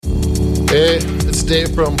Hey, it's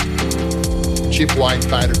Dave from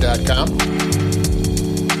CheapWineFinder.com.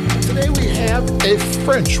 Today we have a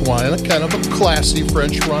French wine, a kind of a classy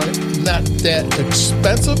French wine. Not that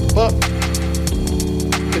expensive, but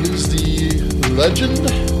it is the Legend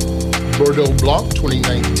Bordeaux Blanc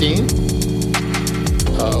 2019.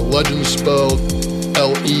 Legend spelled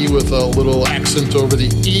L-E with a little accent over the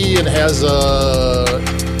E, and has a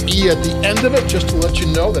E at the end of it, just to let you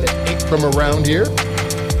know that it ain't from around here.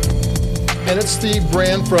 And it's the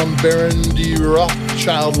brand from Baron de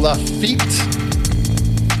Rothschild Lafite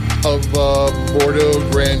of Bordeaux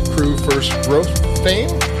Grand Cru First Growth fame.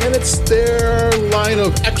 And it's their line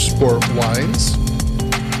of export wines.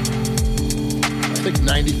 I think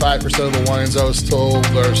 95% of the wines, I was told,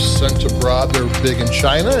 are sent abroad. They're big in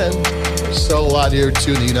China and sell a lot here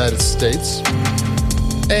too in the United States.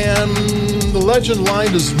 And the Legend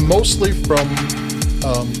line is mostly from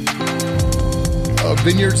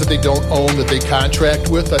vineyards that they don't own, that they contract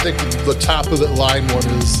with. I think the top of the line one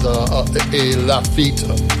is a Lafite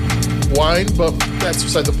wine, but that's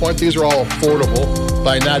beside the point. These are all affordable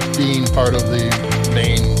by not being part of the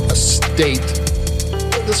main estate.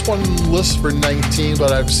 This one lists for 19,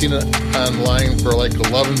 but I've seen it online for like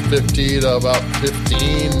 $11.50 to about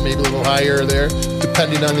 15, maybe a little higher there,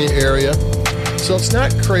 depending on the area. So it's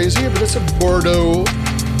not crazy, but it's a Bordeaux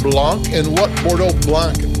Blanc, and what Bordeaux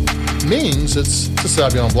Blanc means, it's a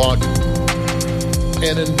Sauvignon Blanc.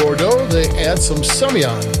 And in Bordeaux, they add some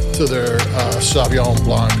Semillon to their Sauvignon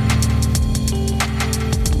Blanc.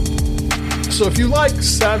 So if you like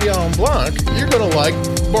Sauvignon Blanc, you're going to like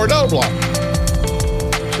Bordeaux Blanc.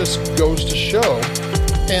 It just goes to show.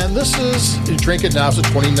 And this is, you drink it now, it's a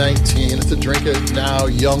 2019. It's a drink it now,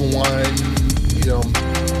 young wine, you know.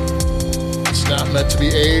 It's not meant to be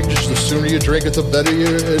aged. The sooner you drink it, the better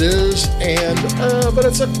it is. And but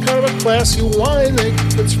it's a kind of a classy wine.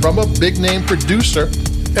 It's from a big name producer,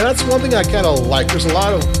 and that's one thing I kind of like. There's a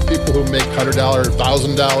lot of people who make $100,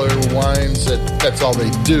 $1,000 wines that's all they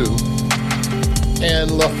do.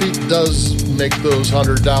 And Lafite does make those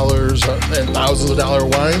 $100 and thousands of dollar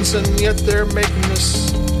wines, and yet they're making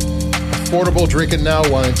this affordable drinking now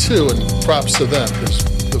wine too. And props to them, because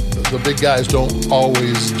the big guys don't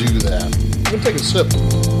always do that. I'm going to take a sip.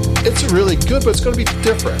 It's really good, but it's going to be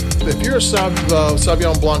different. If you're a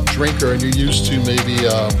Sauvignon Blanc drinker and you're used to maybe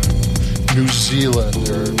New Zealand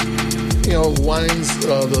or, you know, wines,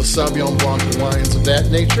 the Sauvignon Blanc wines of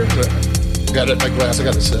that nature, got it in my glass, I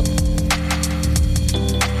got a sip.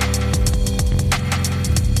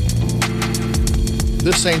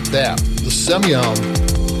 This ain't that. The Semillon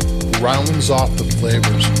rounds off the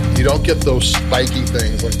flavors. You don't get those spiky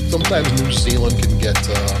things. Like sometimes New Zealand can get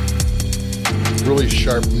really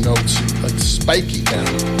sharp notes, like spiky kind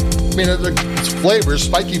of. I mean, it's flavors.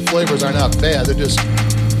 Spiky flavors are not bad. They're just,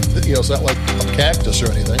 you know, it's not like a cactus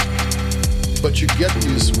or anything. But you get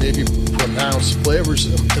these maybe pronounced flavors,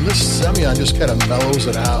 and this Semillon just kind of mellows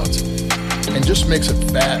it out and just makes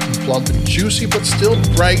it fat and plump and juicy, but still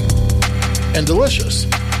bright and delicious.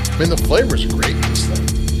 I mean, the flavors are great in this thing.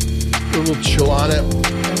 A little chill on it.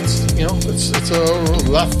 It's, you know, it's a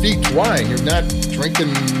Lafite wine. You're not drinking,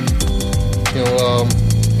 you know,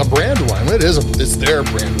 a brand wine. It's their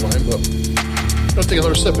brand wine, but don't take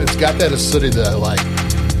another sip. It's got that acidity that I like.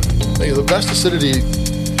 You know, the best acidity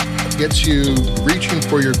gets you reaching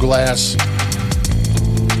for your glass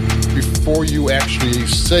before you actually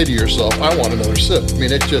say to yourself, I want another sip. I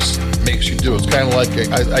mean, it just makes you do it. It's kind of like,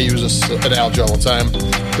 I use this analogy all the time.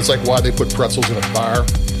 It's like why they put pretzels in a bar.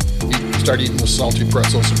 You start eating the salty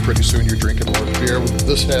pretzels, and pretty soon you're drinking more beer.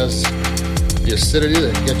 This has the acidity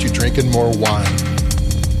that gets you drinking more wine.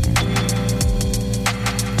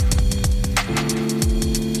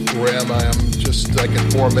 Where am I? I'm just like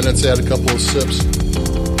in 4 minutes, I had a couple of sips.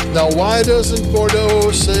 Now, why doesn't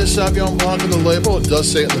Bordeaux say Sauvignon Blanc in the label? It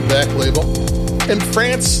does say it in the back label. In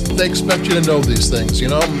France, they expect you to know these things, you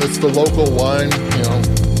know? It's the local wine, you know.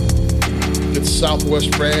 It's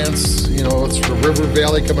Southwest France, you know, it's the river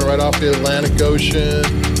valley coming right off the Atlantic Ocean.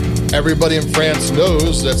 Everybody in France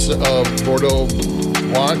knows that Bordeaux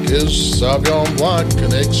Blanc is Sauvignon Blanc,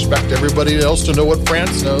 and they expect everybody else to know what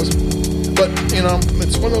France knows. But, you know,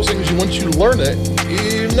 it's one of those things, once you learn it,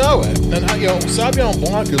 you know it. And, you know, Sauvignon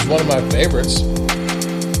Blanc is one of my favorites.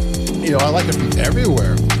 You know, I like it from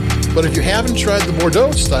everywhere. But if you haven't tried the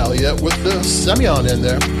Bordeaux style yet with the Semillon in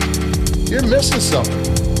there, you're missing something.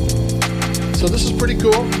 So this is pretty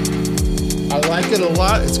cool. I like it a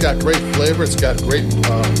lot. It's got great flavor. It's got great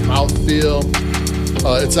mouthfeel.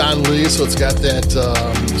 It's on lees, so it's got that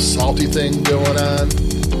salty thing going on.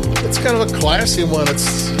 It's kind of a classy one.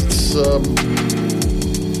 It's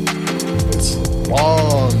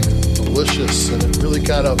long, delicious, and it really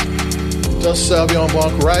kind of does Sauvignon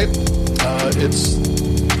Blanc right. It's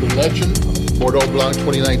the Legend Bordeaux Blanc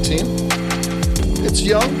 2019. It's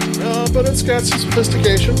young, but it's got some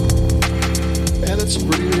sophistication, and it's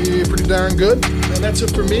pretty darn good. And that's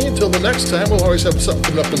it for me. Until the next time, we'll always have something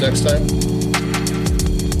coming up the next time.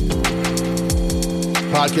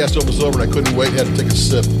 Podcast was over, and I couldn't wait. Had to take a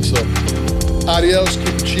sip. So, adios. Keep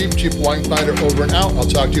it cheap. Cheap Wine Finder over and out. I'll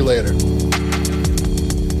talk to you later.